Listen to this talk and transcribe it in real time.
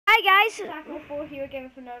Hi guys. marcattack04 here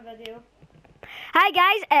again for another video. Hi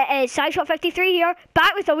guys, it is SciShot53 here,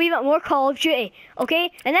 back with a wee bit more Call of Duty.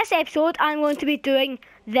 Okay, in this episode I'm going to be doing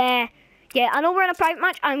I know we're in a private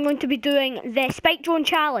match, I'm going to be doing the Spike Drone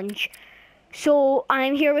Challenge. So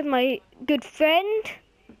I'm here with my good friend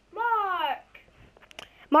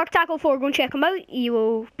marcattack04. Go and check him out. He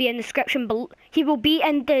will be in the description below.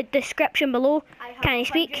 Can he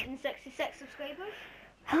speak? 166 subscribers.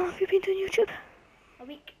 How long have you been doing YouTube? A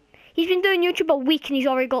week. He's been doing YouTube a week and he's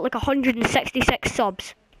already got like 166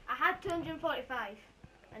 subs. I had 245.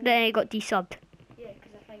 And Then he got desubbed. yeah,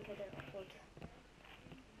 because I think I didn't upload.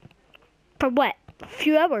 For what? A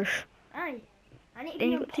few hours? Aye. I need to Then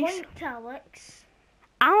be you on got these. point, Alex.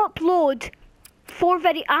 I upload 5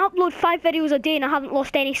 videos a day and I haven't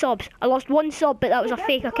lost any subs. I lost one sub, but that was a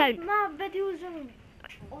fake account. My videos are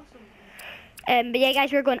awesome. But yeah,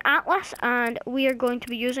 guys, we're going Atlas and we are going to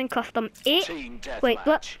be using custom 8. Wait,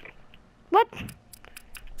 what? What?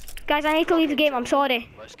 Guys, I need to leave the game. I'm sorry,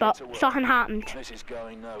 but something happened.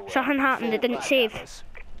 Something happened. It didn't save.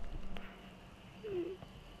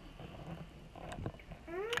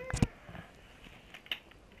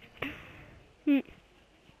 Can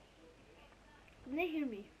they hear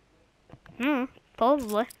me?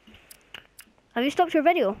 Probably. Have you stopped your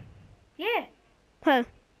video? Yeah. How?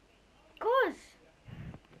 Cause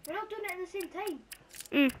we're not doing it at the same time.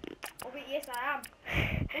 Oh wait, yes I am.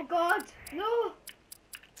 Oh god, no!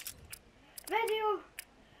 Video!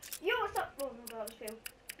 Yo, what's up? Oh no, that was fail.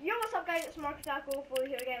 Yo, what's up guys, it's marcattack04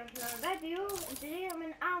 here again with another video. And today I'm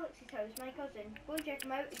in Alex's house, my cousin. Go and check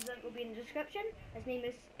him out, his link will be in the description. His name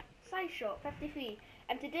is SciShot53.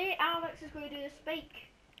 And today Alex is going to do the Spike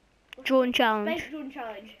Drone Challenge. Spike Drone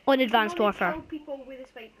Challenge. On Advanced Warfare. Kill people with a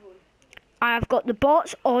Spike Drone. I've got the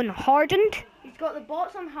bots on Hardened. He's got the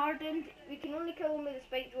bots on Hardened. We can only kill him with a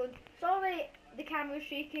Spike Drone. Sorry, the camera's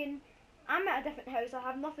shaking. I'm at a different house. I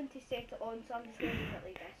have nothing to set it on, so I'm just going to leave it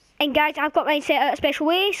like this. And guys, I've got mine set out a special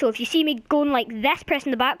way, so if you see me going like this, pressing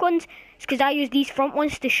the back ones, it's because I use these front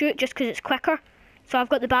ones to shoot just because it's quicker. So I've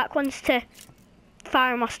got the back ones to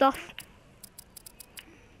fire my stuff.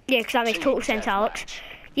 Yeah, because that makes total sense, Alex.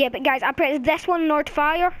 Yeah, but guys, I press this one in order to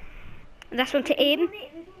fire, this one to aim.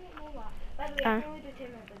 By the way, I can only do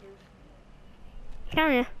 10-minute videos.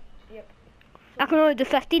 Can you? Yep. I can only do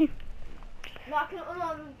 15. No, I can not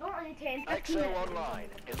only 10, 15 XO minutes. online.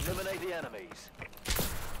 Eliminate the enemies.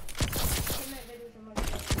 10-minute videos a month.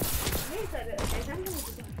 Wait a second, guys, I'm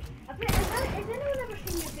gonna do that. Has anyone ever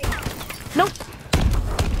seen your face? Nope.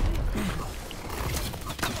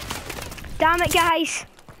 Damn it, guys.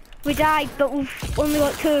 We died, but we've only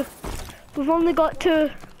got 2. We've only got 2.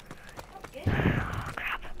 Oh,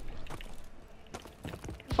 crap.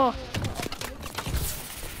 Oh.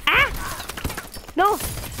 Ah! No!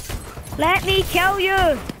 Let me kill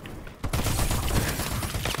you!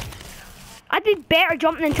 I'd be better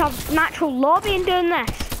jumping into a natural lobby and doing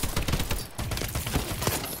this.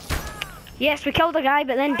 Yes, we killed a guy,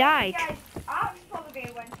 but then died. Guys, Alex is probably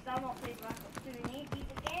going to win because I've not played Black Ops 2 in ages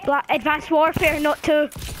again. Advanced Warfare, not 2.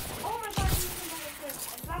 Oh my god, you can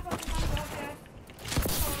Black Ops Advanced Warfare.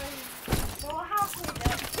 Well, I have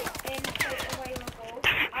played it quite a while ago.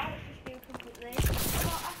 Alex just failed completely.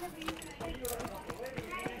 But I've never used the Spike Drone.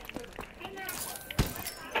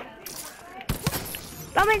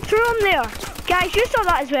 That went through him there. Guys, you saw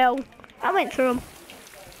that as well. That went through him.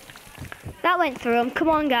 That went through him. Come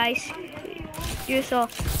on, guys. You saw.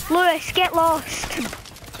 Lewis, get lost.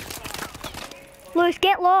 Lewis,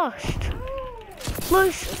 get lost.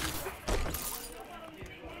 Lewis.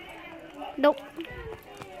 Nope.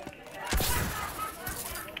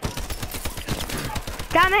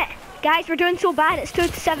 Damn it. Guys, we're doing so bad. It's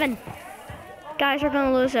 2-7. Guys, we're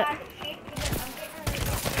going to lose it.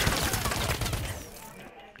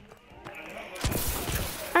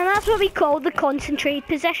 And that's what we call the concentrated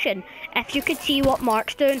position. If you could see what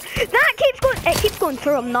Mark's doing. That keeps going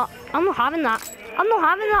through. I'm not having that. I'm not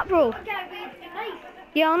having that, bro.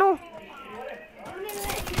 Yeah, I know.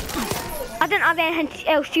 I didn't have anything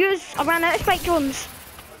else to use. I ran out of spike drones.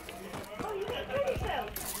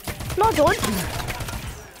 No, I don't.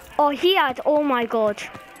 Oh, he had. Oh my god.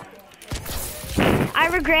 I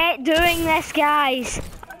regret doing this, guys.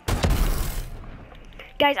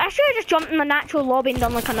 Guys, I should have just jumped in the natural lobby and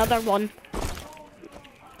done like another one.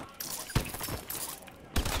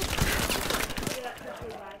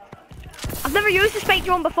 I've never used a spike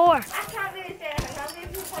drone before. I can't really say anything. I've never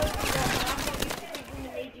used the Spike Drone in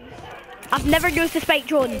ages. I've never used a spike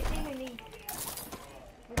drone.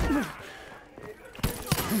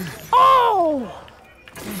 Oh!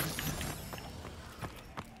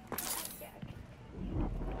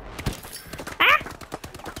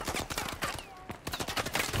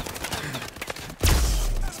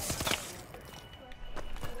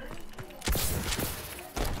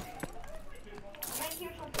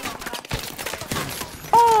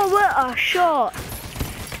 What a shot.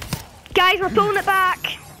 Guys, we're pulling it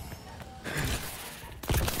back.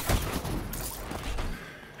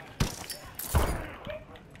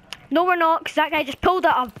 No, we're not, because that guy just pulled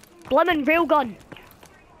out a blimmin' railgun.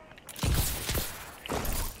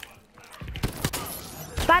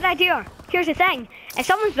 Bad idea. Here's the thing. If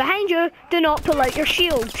someone's behind you, do not pull out your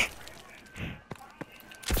shield.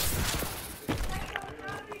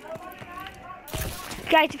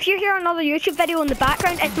 Guys, if you hear another YouTube video in the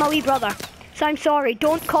background, it's my wee brother. So I'm sorry,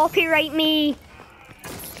 don't copyright me.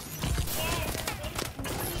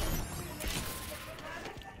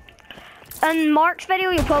 In Mark's video,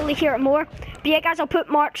 you'll probably hear it more. But yeah, guys, I'll put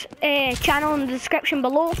Mark's channel in the description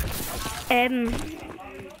below.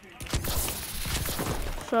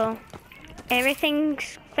 So,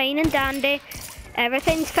 everything's fine and dandy.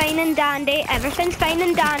 Everything's fine and dandy. Everything's fine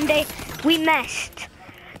and dandy. We missed.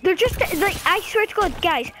 They're just, like, I swear to God,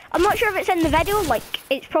 guys, I'm not sure if it's in the video, like,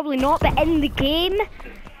 it's probably not, but in the game,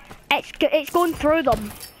 it's going through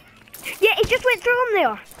them. Yeah, it just went through them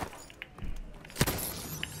there.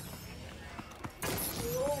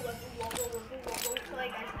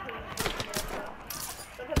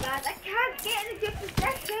 I can't get into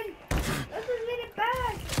possession. This is really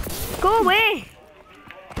bad. Go away.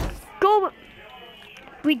 Go.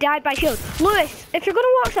 We died by shield. Lewis, if you're going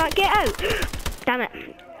to watch that, get out. Damn it.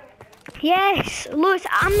 Yes, Lewis,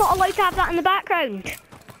 I'm not allowed to have that in the background.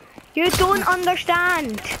 You don't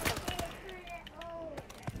understand.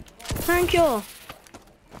 Thank you.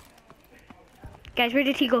 Guys, where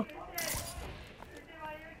did he go?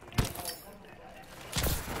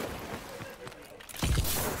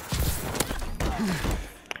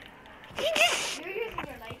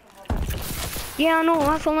 Yeah, I know,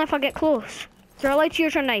 that's only if I get close. You're allowed to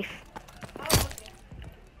use your knife.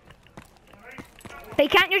 But you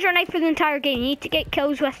can't use your knife for the entire game. You need to get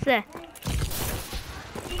kills with the...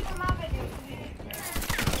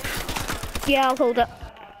 Yeah, I'll hold it.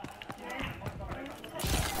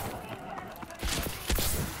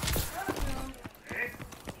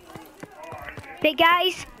 But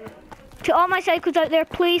guys, to all my cycles out there,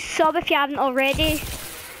 please sub if you haven't already.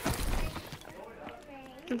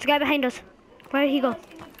 There's a guy behind us. Where did he go?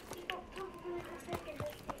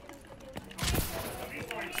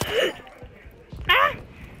 Ah!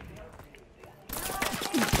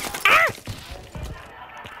 Ah!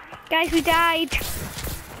 Guys, we died.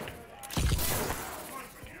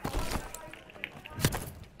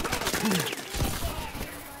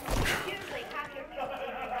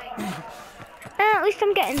 At least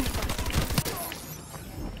I'm getting...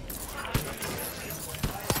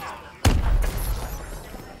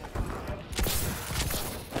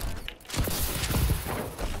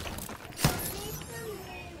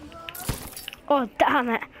 Oh, damn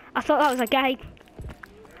it. I thought that was a guy.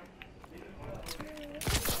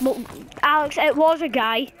 Well, Alex, it was a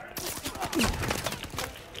guy.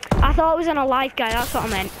 I thought it was an alive guy, that's what I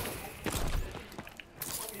meant.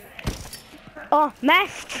 Oh,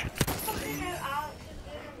 missed.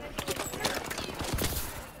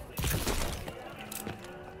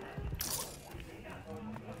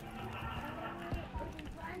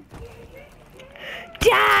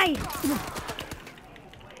 Die!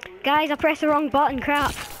 Guys, I pressed the wrong button,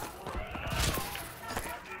 crap.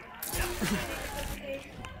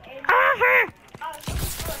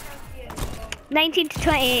 19 to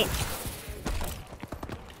 28.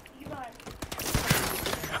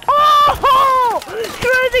 Oh!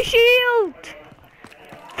 Through the shield!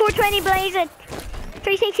 420 blaze it.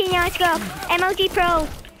 316 yards go. MLG Pro.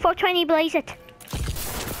 420 blaze it.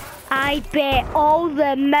 I bet all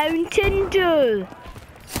the Mountain Dew.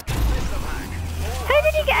 How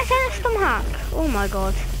did he get a system hack? Oh my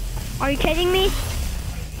god. Are you kidding me?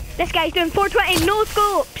 This guy's doing 420 no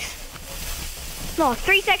scopes. No,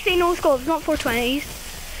 360 no scopes, not 420s.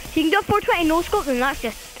 If you can do a 420 no scope, then that's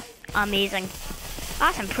just amazing.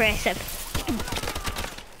 That's impressive.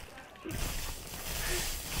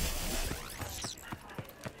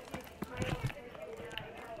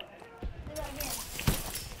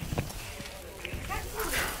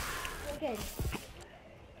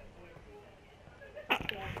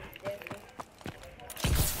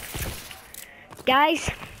 Guys,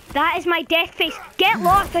 that is my death face. Get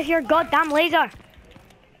lost with your goddamn laser.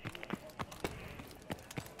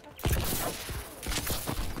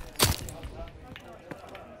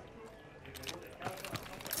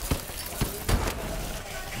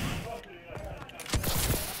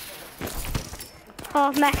 Oh,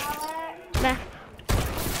 missed. Missed.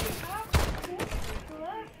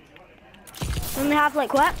 Only have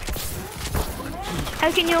like what? How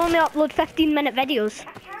can you only upload 15-minute videos?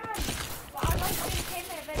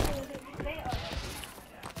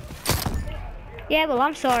 Yeah, well,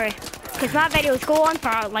 I'm sorry. Because my videos go on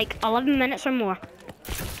for like 11 minutes or more. By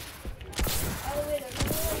the way,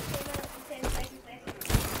 there's only like 2 minutes and 10 seconds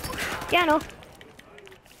left. Yeah, I know. So,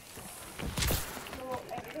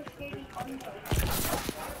 if you're scared under.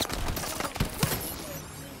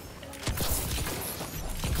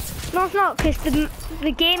 No, it's not, because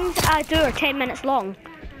the games I do are 10 minutes long.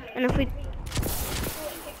 And if we...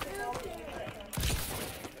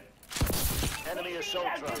 Enemy assault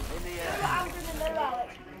drone in the air. What I'm doing now,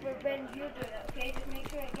 Alex, for when you're doing it, okay? Just make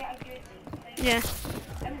sure I get a good thing. Yeah.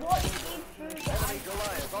 And watch the game through the Enemy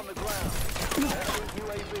Goliath on the ground. Enemy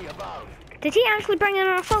UAV above. Did he actually bring in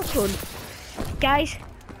an assault drone? Guys.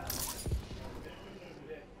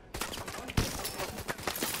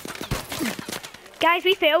 Guys,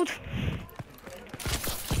 we failed.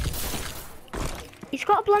 He's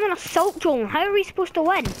got a blooming assault drone. How are we supposed to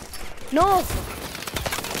win? No.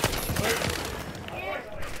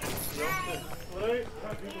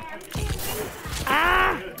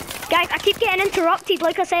 Ah! Guys, I keep getting interrupted.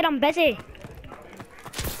 Like I said, I'm busy.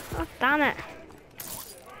 Oh, damn it.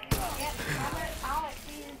 Yep,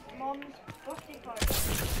 Alex's mom's birthday party.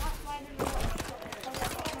 That's why they're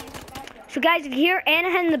not. So guys, if you hear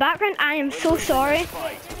anything in the background, I am so sorry.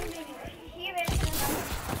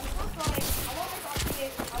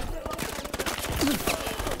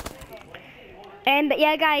 But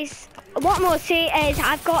yeah, guys, what I'm going to say is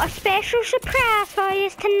I've got a special surprise for you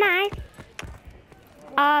tonight.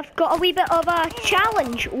 I've got a wee bit of a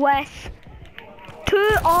challenge with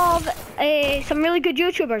two of some really good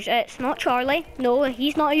YouTubers. It's not Charlie. No,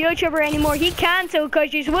 he's not a YouTuber anymore. He cancelled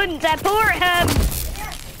because you wouldn't support him.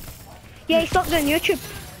 Yeah, he stopped doing YouTube.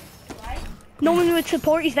 No one would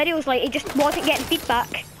support his videos. Like, he just wasn't getting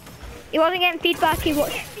feedback. He wasn't getting feedback.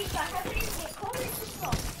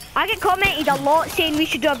 I get commented a lot saying we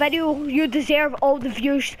should do a video. You deserve all the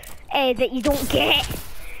views that you don't get.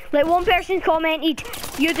 Like, one person commented,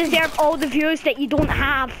 you deserve all the views that you don't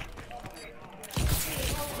have.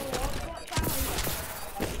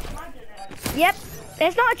 Yep,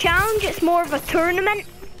 it's not a challenge, it's more of a tournament.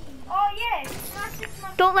 Oh yeah,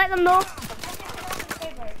 Don't let them know.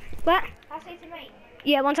 What? I'll say tonight.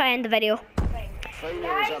 Yeah, once I end the video.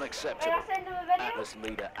 Failure is unacceptable. Atlas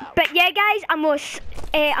leader out. But yeah, guys, I'm gonna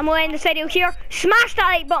end this video here. Smash that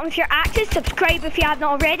like button if you're active. Subscribe if you have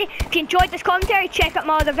not already. If you enjoyed this commentary, check out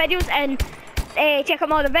my other videos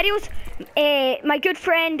my good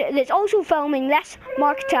friend that's also filming this,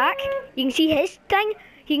 marcattack. You can see his thing.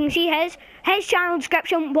 You can see his channel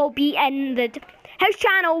description will be in the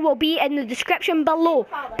description below.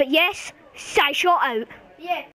 But yes, I shot out. Yeah.